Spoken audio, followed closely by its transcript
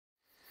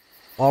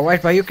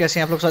Alright भाइयों, कैसे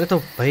हैं आप लोग सारे। तो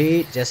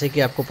भाई जैसे कि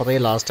आपको पता ही,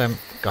 लास्ट टाइम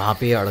कहाँ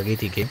पे अड़ गई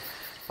थी गेम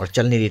और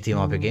चल नहीं रही थी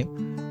वहाँ पे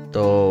गेम।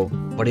 तो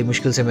बड़ी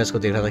मुश्किल से मैं इसको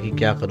देख रहा था कि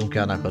क्या करूँ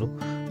क्या ना करूँ।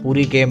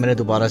 पूरी गेम मैंने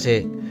दोबारा से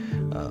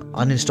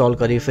अनइंस्टॉल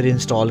करी, फिर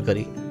इंस्टॉल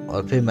करी,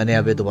 और फिर मैंने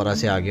अभी दोबारा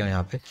से आ गया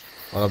यहाँ पे।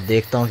 और अब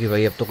देखता हूँ कि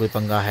भाई अब तो कोई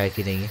पंगा है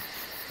कि नहीं है।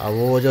 अब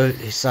वो जो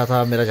हिस्सा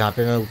था मेरा जहाँ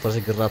पे मैं ऊपर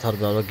से गिर रहा था और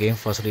बार बार गेम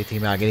फंस रही थी,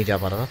 मैं आगे नहीं जा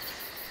पा रहा था,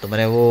 तो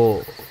मैंने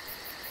वो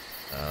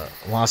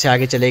वहाँ से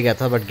आगे चले गया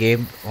था, बट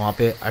गेम वहाँ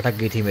पे अटक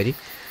गई थी मेरी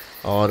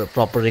और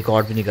प्रॉपर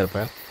रिकॉर्ड भी नहीं कर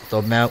पाया।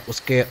 तो मैं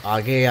उसके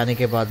आगे आने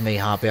के बाद मैं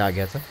यहाँ पे आ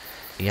गया था।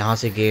 यहाँ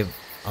से गेम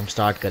हम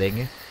स्टार्ट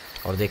करेंगे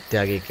और देखते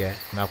आगे क्या है,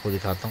 मैं आपको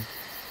दिखाता हूँ।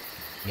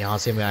 यहाँ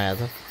से मैं आया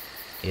था,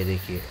 ये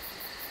देखिए।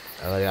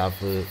 अगर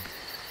आप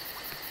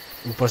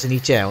ऊपर से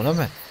नीचे आया हूँ ना,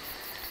 मैं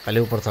पहले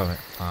ऊपर था मैं,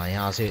 हाँ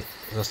यहाँ से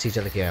रस्सी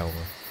चढ़ के आया हूँ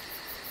मैं।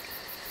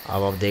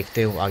 अब आप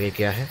देखते हो आगे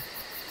क्या है।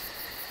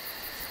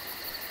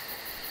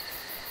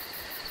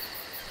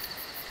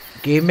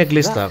 गेम में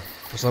ग्लिच था,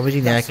 तो समझ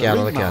ही नहीं आया That's the क्या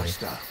रहा था क्या नहीं।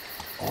 ringmaster,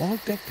 all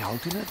decked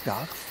out in a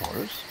dark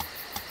forest,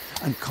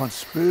 and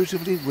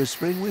conspiratively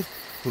whispering with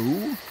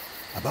who?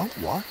 About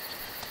what?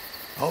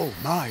 Oh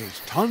my, it's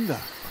Thunder,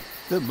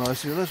 the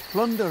merciless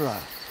plunderer.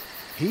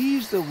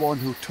 He's the one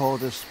who tore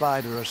the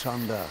spider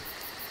asunder.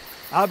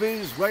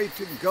 Abby's weight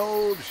in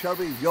gold shall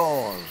be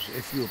yours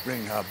if you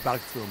bring her back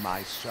through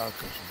my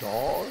circus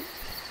doors.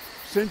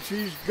 Since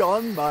she's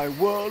gone, my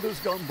world has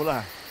gone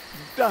black.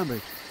 Damn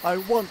it, I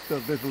want the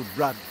little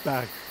brat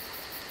back.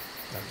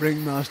 The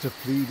ringmaster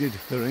pleaded,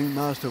 the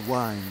ringmaster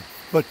whined,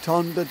 but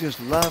Tonda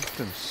just laughed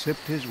and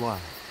sipped his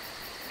wine.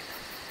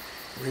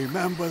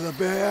 Remember the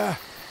bear?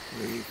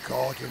 We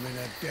caught him in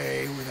a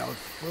day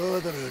without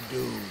further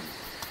ado.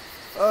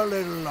 A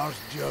little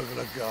lost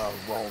juggler girl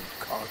won't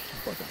cost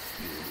but a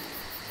few.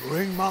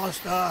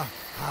 Ringmaster,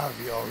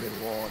 have your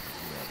reward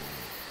ready.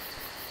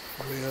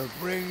 We'll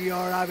bring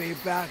your Abbey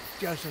back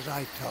just as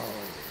I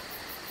told.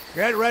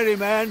 Get ready,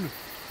 men.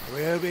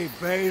 We'll be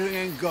bathing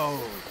in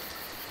gold.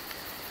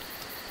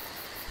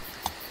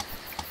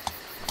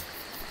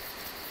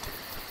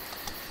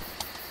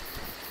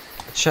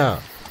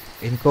 अच्छा,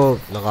 इनको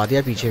लगा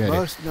दिया पीछे The मेरे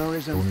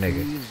mercenaries and ढूंढने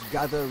के। thieves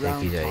gather देखी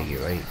round जाएगी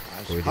Tonda, भाई,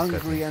 as कोई दिक्कत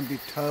hungry नहीं। and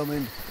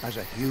determined as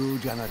a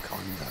huge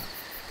anaconda.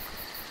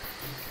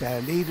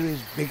 Their leader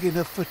is big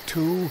enough for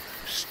two,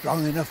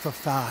 strong enough for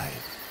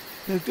five.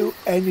 They'll do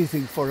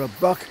anything for a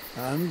buck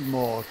and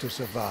more to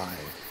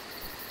survive.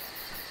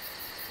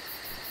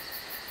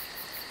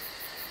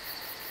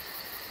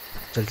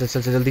 चल चल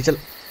चल चल, जल्दी चल।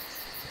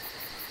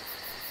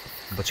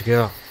 बच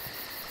गया।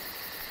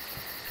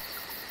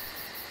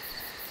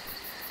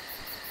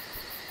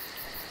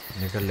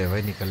 निकल ले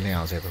भाई, निकलने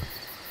यहाँ से तो।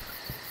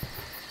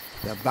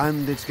 The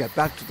bandits get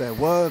back to their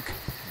work,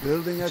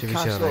 building a पीछे पीछे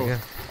आ रहा है castle, क्या?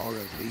 or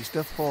at least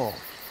a fort.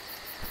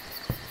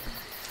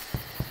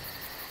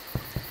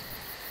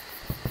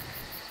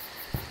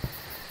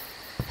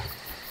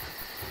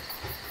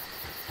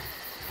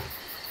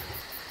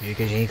 ये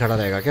क्या यहीं खड़ा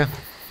रहेगा क्या?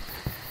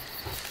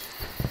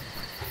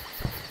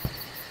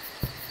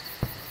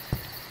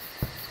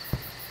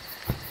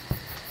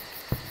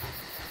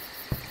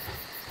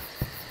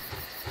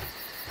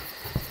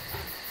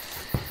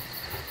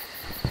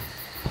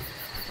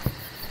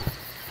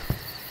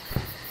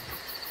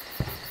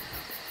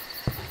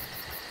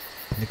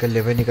 निकल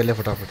ले भाई, निकल ले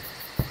फटाफट,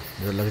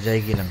 जो लग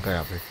जाएगी लंका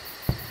यहाँ पे।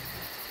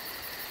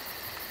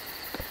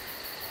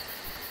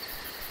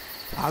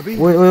 Abby,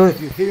 ओए ओए ओए,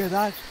 did you hear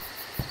that?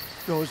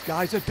 Those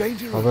guys are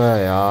dangerous. अबे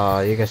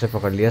यार ये कैसे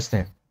पकड़ लिया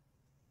इसने।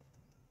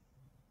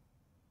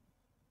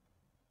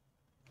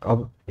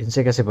 अब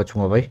इनसे कैसे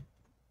बचूंगा भाई?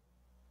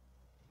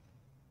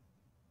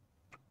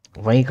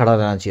 वहीं खड़ा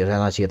रहना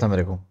चाहिए था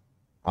मेरे को,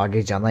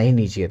 आगे जाना ही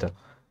नहीं चाहिए था।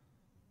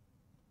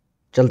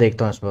 चल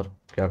देखता हूँ इस बार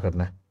क्या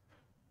करना है।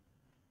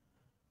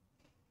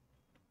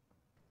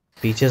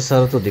 पीछे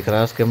सर तो दिख रहा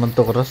है उसके, मन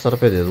तो कर रहा है सर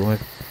पे दे दूँ एक,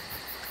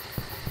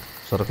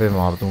 सर पे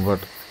मार दूँ, बट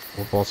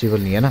वो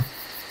पॉसिबल नहीं है ना।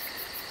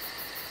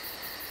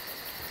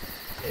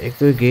 एक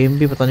तो ये गेम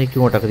भी पता नहीं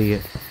क्यों अटक रही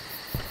है,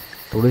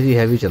 थोड़ी सी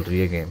हैवी चल रही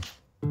है गेम।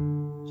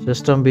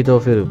 सिस्टम भी तो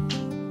फिर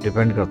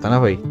डिपेंड करता है ना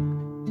भाई।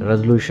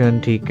 रेजोल्यूशन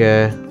ठीक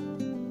है,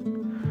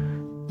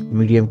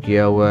 मीडियम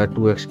किया हुआ है,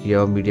 2x किया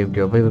हुआ, मीडियम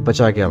किया हुआ, भाई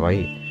बचा क्या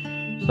भाई,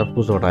 सब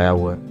कुछ हटाया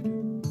हुआ है।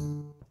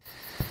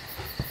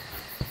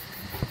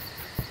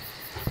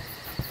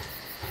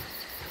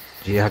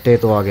 ये हटे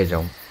तो आगे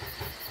जाऊं।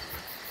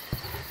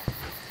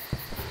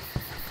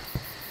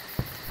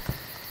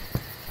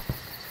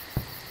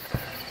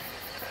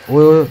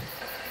 ओए ओए,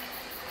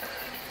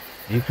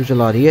 ये क्यों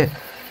चला रही है?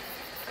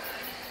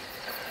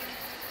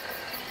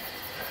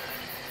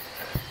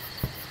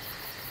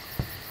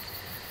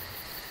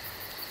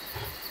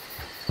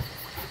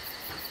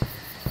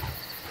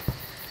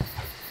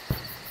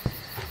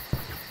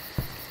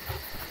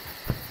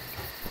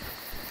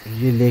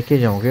 ये लेके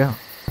जाऊं क्या?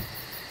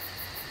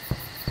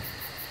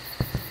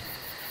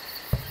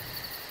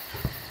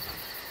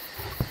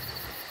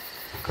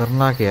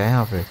 करना क्या है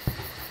यहाँ पे?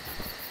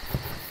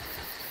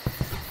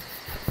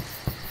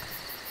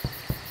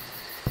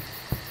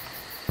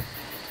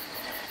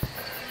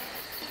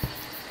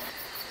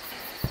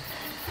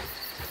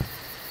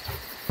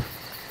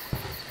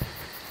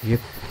 ये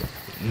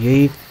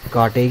यही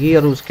काटेगी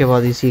और उसके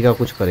बाद इसी का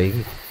कुछ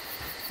करेगी।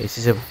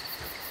 इसी से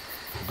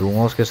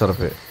दूंगा उसके सर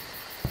पे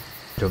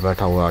जो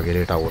बैठा हुआ आगे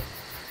लेटा हुआ।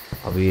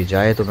 अब ये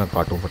जाए तो मैं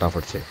काटूं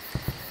फटाफट से।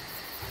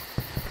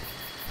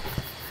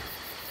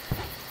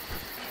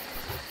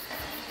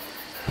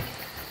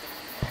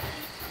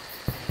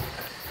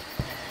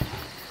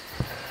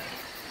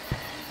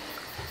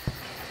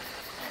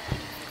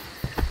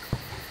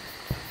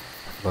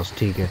 बस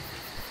ठीक है,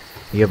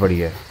 ये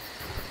बढ़िया है।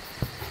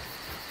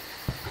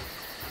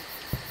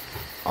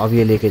 अब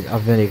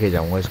मैं लेके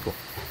जाऊंगा इसको।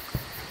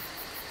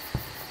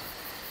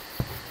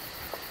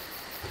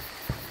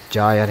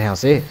 जा यार यहाँ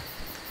से।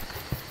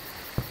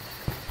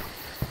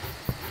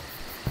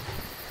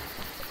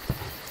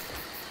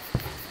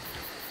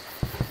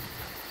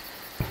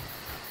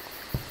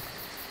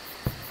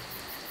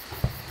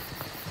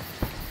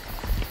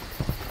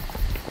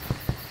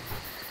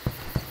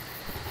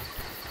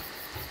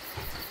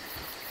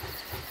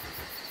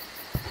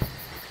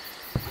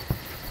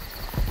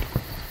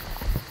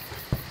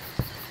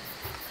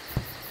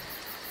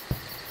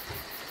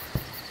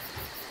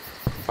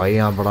 भाई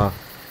यहाँ बड़ा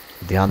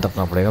ध्यान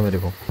रखना पड़ेगा मेरे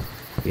को।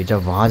 ये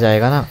जब वहाँ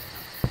जाएगा ना,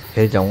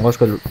 फिर जाऊंगा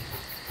उसको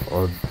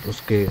और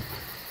उसके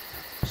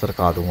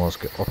सरका दूंगा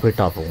उसके, और फिर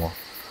टापूंगा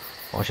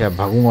और शायद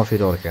भागूंगा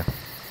फिर, और क्या।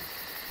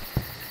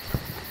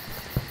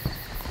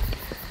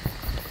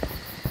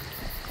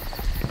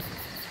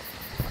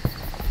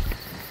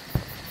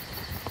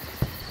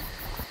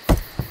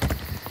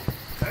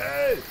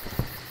 Hey!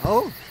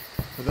 Oh,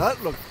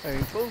 that looked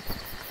painful.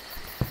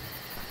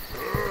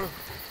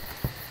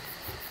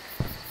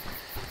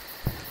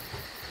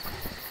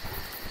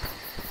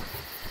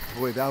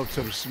 Without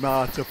some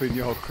smart up in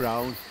your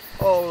crown,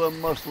 all the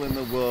muscle in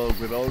the world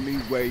will only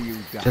weigh you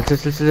down. चल चल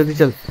चल चल जल्दी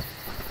चल।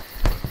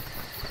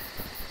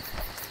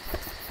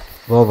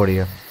 बहुत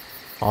बढ़िया,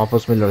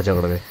 आपस में लड़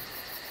झगड़ गए,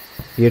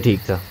 ये ठीक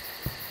था।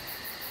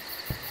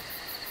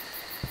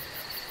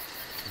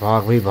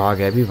 भाग भाई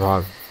भाग, है भी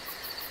भाग।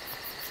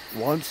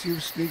 Once you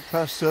sneak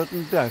past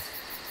certain death,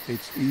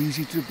 it's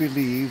easy to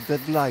believe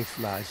that life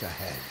lies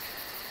ahead.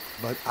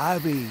 But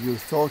Abby, you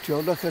thought your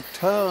luck had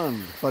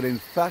turned, but in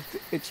fact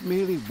it's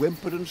merely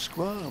whimpered and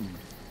squirmed.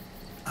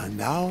 And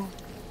now,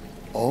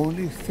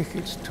 only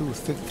thickets too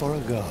thick for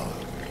a girl.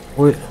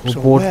 वो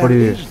So boat where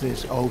पड़ी हुई is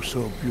this oh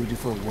so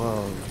beautiful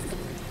world?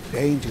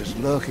 Dangers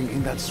lurking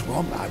in that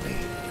swamp, Abby.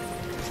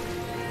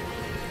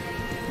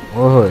 है।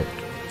 ओए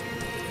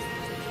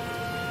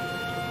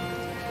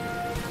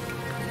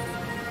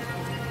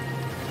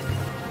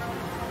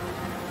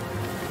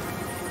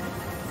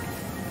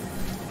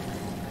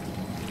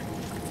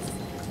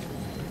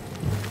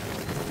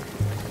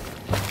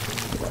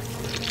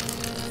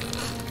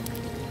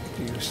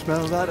Do you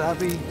smell that,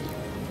 Abby?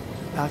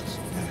 That's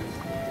death.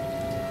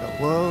 The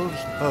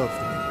world's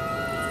perfume.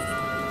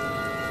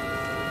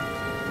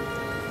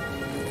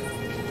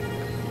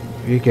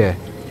 ये क्या है?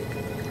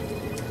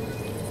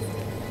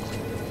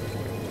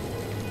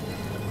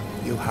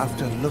 You have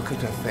to look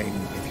at a thing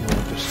if you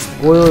want to see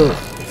it. ओए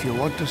If you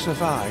want to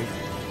survive,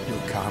 you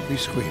can't be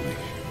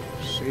squeamish.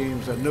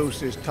 Seems the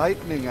noose is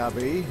tightening,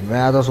 Abby.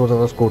 मैं तो सोचा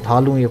था उसको उठा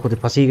लूं, ये खुद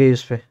फंसी गई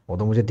उस पे। वो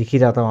तो मुझे दिख ही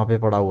रहा था वहां पे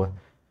पड़ा हुआ है।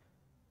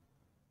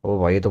 ओ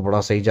भाई, ये तो बड़ा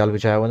सही जाल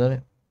बिछाया हुआ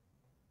उन्होंने।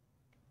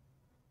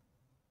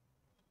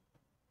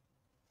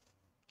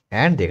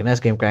 एंड देखना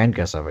इस गेम का एंड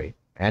कैसा भाई।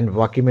 एंड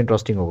वाकई में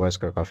इंटरेस्टिंग होगा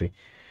इसका काफी।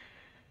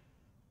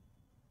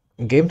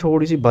 गेम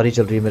थोड़ी सी भारी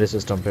चल रही है मेरे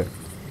सिस्टम पे।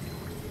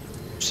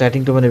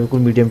 सेटिंग तो मैंने बिल्कुल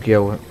मीडियम किया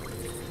हुआ है।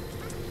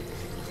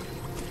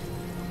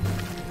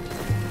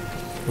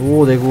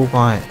 वो देखो वो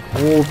कहाँ है,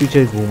 वो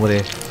पीछे घूम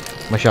रहे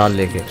मशाल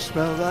लेके।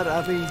 Smell that,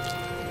 Abby?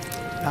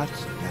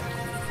 That's death.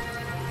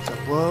 The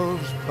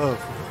world's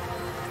perfume.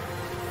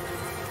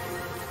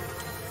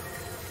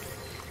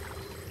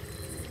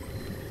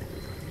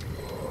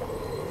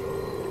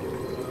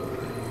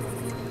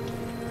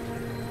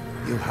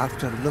 You have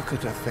to look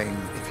at a thing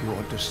if you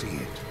want to see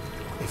it.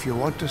 If you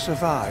want to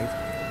survive,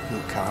 you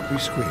can't be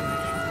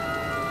squeamish.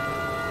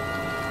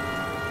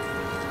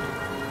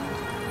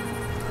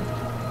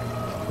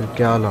 फिर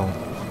क्या लाऊं?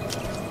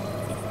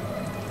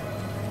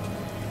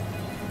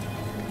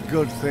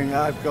 Good thing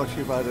I've got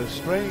you by the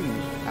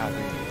strings,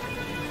 Abby.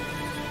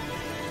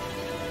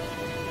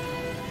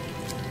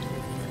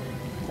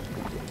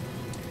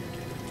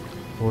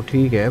 वो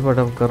ठीक है, but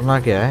अब करना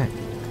क्या है?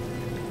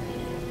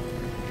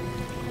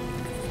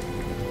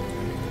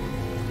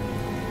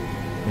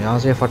 यहाँ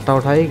से फट्टा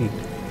उठाएगी?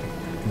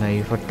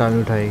 नहीं, फट्टा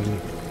नहीं उठाएगी।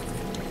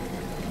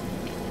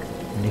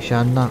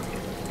 निशाना।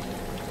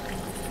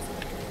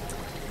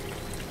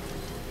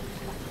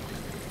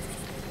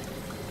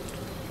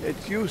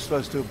 It's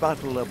useless to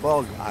battle a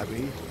bog,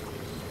 Abby.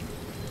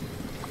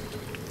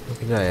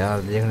 रुक जा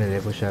यार, देखने दे,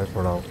 कुछ शायद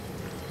पड़ा हो।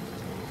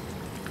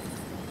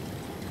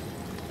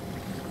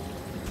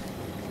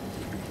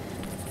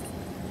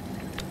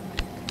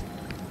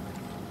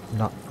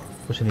 ना,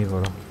 कुछ नहीं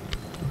पड़ा।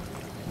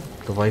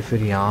 तो भाई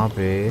फिर यहाँ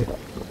पे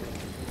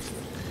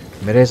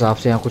मेरे हिसाब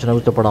से यहाँ कुछ ना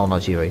कुछ तो पड़ा होना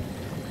चाहिए भाई।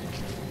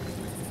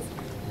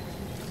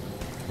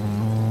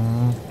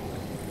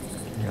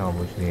 यहाँ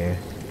कुछ नहीं है।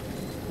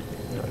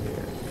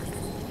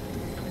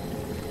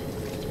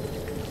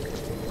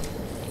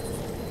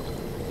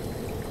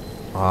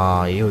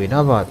 हाँ ये हुई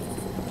ना बात।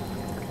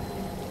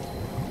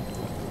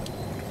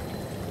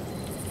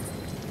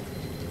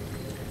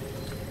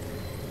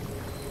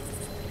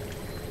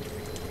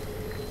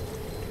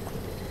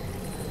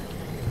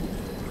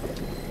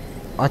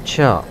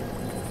 अच्छा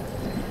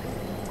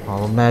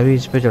हाँ मैं भी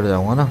इस पे चढ़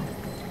जाऊंगा ना।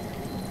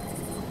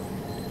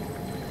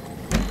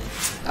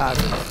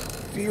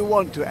 Do you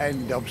want to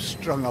end up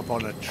strung up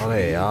on a tree?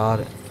 अरे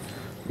यार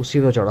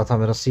उसी पे चढ़ा था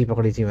मैं, रस्सी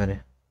पकड़ी थी मैंने।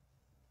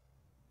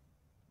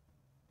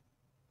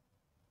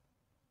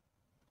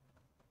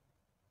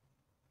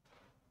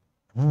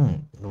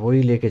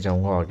 वही लेके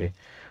जाऊंगा आगे,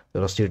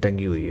 तो रस्सी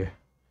टंगी हुई है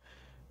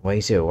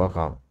वहीं से होगा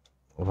काम,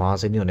 वहां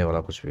से नहीं होने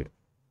वाला कुछ भी।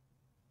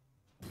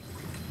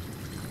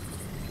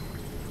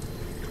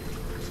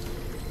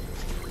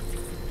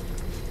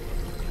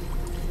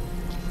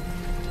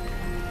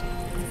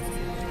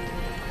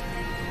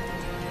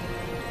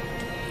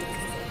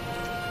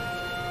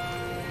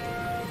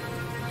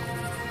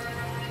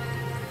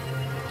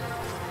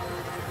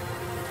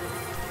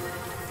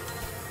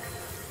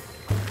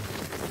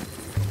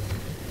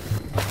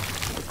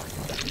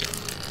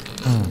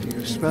 Do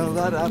you smell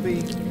that, Abby?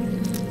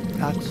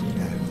 That's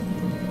death.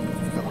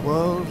 The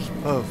world's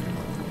perfect.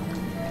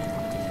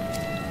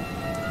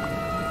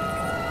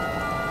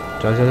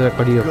 चल चल चल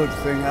खड़ी हो। Good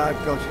thing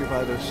I've got you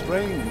by the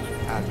strings,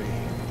 Abby.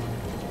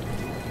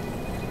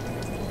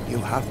 You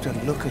have to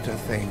look at a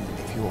thing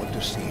if you want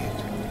to see it.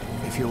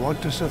 If you want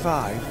to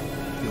survive,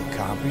 you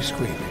can't be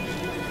squeamish.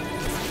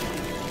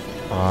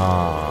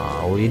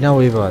 हाँ वही ना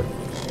वही बात,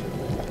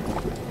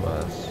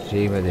 बस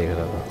यही मैं देख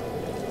रहा था।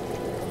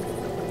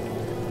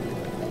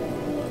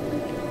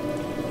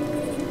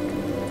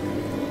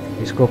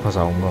 इसको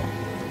फंसाऊंगा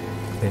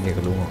फिर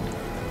निकलूंगा।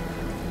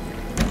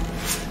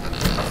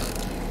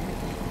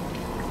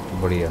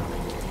 बढ़िया।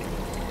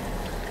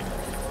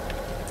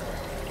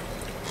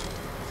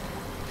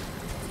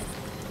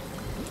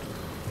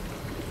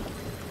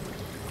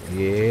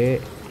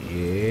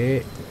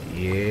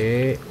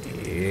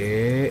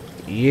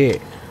 ये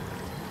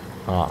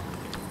हाँ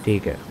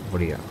ठीक है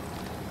बढ़िया।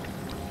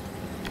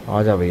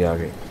 आ जा भैया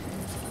आगे,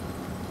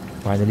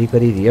 फाइनली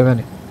कर ही दिया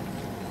मैंने।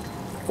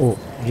 ओ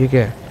ये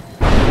क्या है?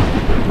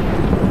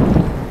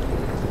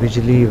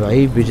 बिजली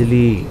भाई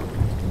बिजली।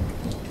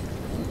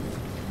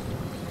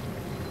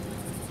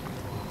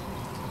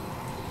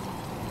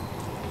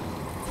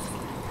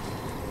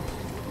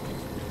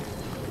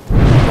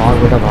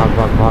 भाग बेटा भाग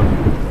भाग भाग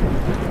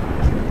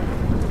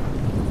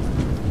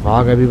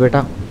भाग अभी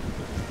बेटा।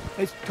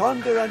 It's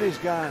Thunder and his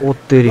gang. ओ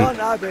तेरी Run,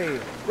 Abby.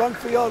 Run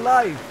for your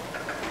life.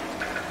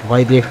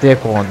 भाई देखते हैं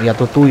कौन, या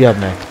तो तू या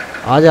मैं।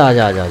 आजा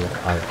आजा आजा आजा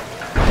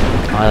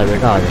आजा आजा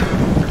बेटा आजा।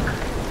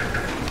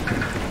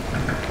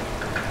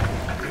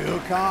 You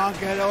can't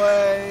get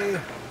away.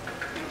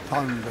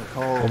 Thunder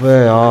calls. अबे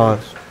यार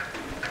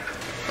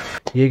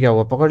ये क्या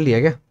हुआ, पकड़ लिया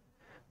क्या?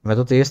 मैं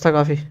तो तेज था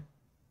काफी।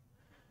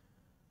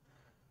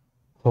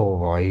 ओ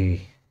भाई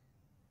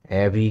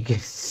एबी के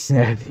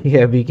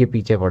एबी के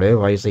पीछे पड़े हैं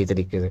भाई सही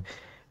तरीके से।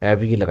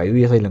 एबी की लगाई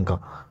हुई है सही लंका।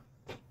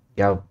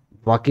 क्या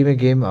बाकी में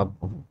गेम अब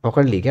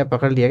पकड़ ली क्या,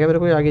 पकड़ लिया क्या मेरे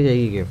को, आगे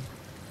जाएगी गेम?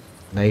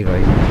 नहीं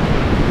भाई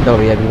चलो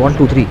भैया अभी 1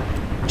 2 3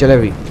 चले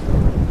अभी।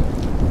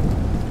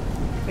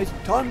 It's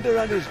Thunder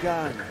and his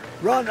gang.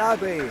 Run,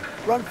 Abby.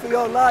 Run for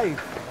your life.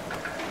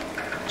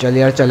 चल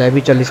यार चल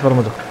अभी चल, इस पर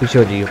मत पीछे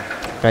हो जाइयो,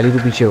 पहले तो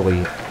पीछे हो गई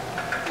है।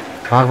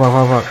 भाग भाग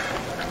भाग भाग।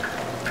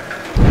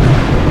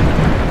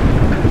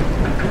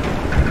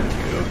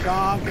 You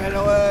can't get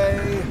away.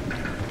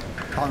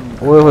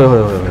 Thunder. ओए होए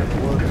होए होए,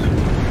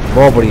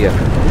 बहुत बढ़िया।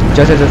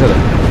 चल चल चल चल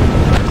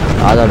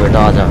आजा बेटा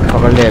आजा,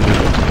 पकड़ ले अभी।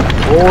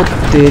 ओ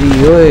तेरी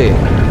ओए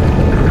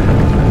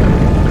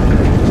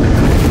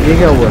ये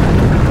क्या हुआ,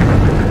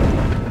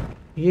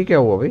 ये क्या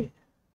हुआ भाई?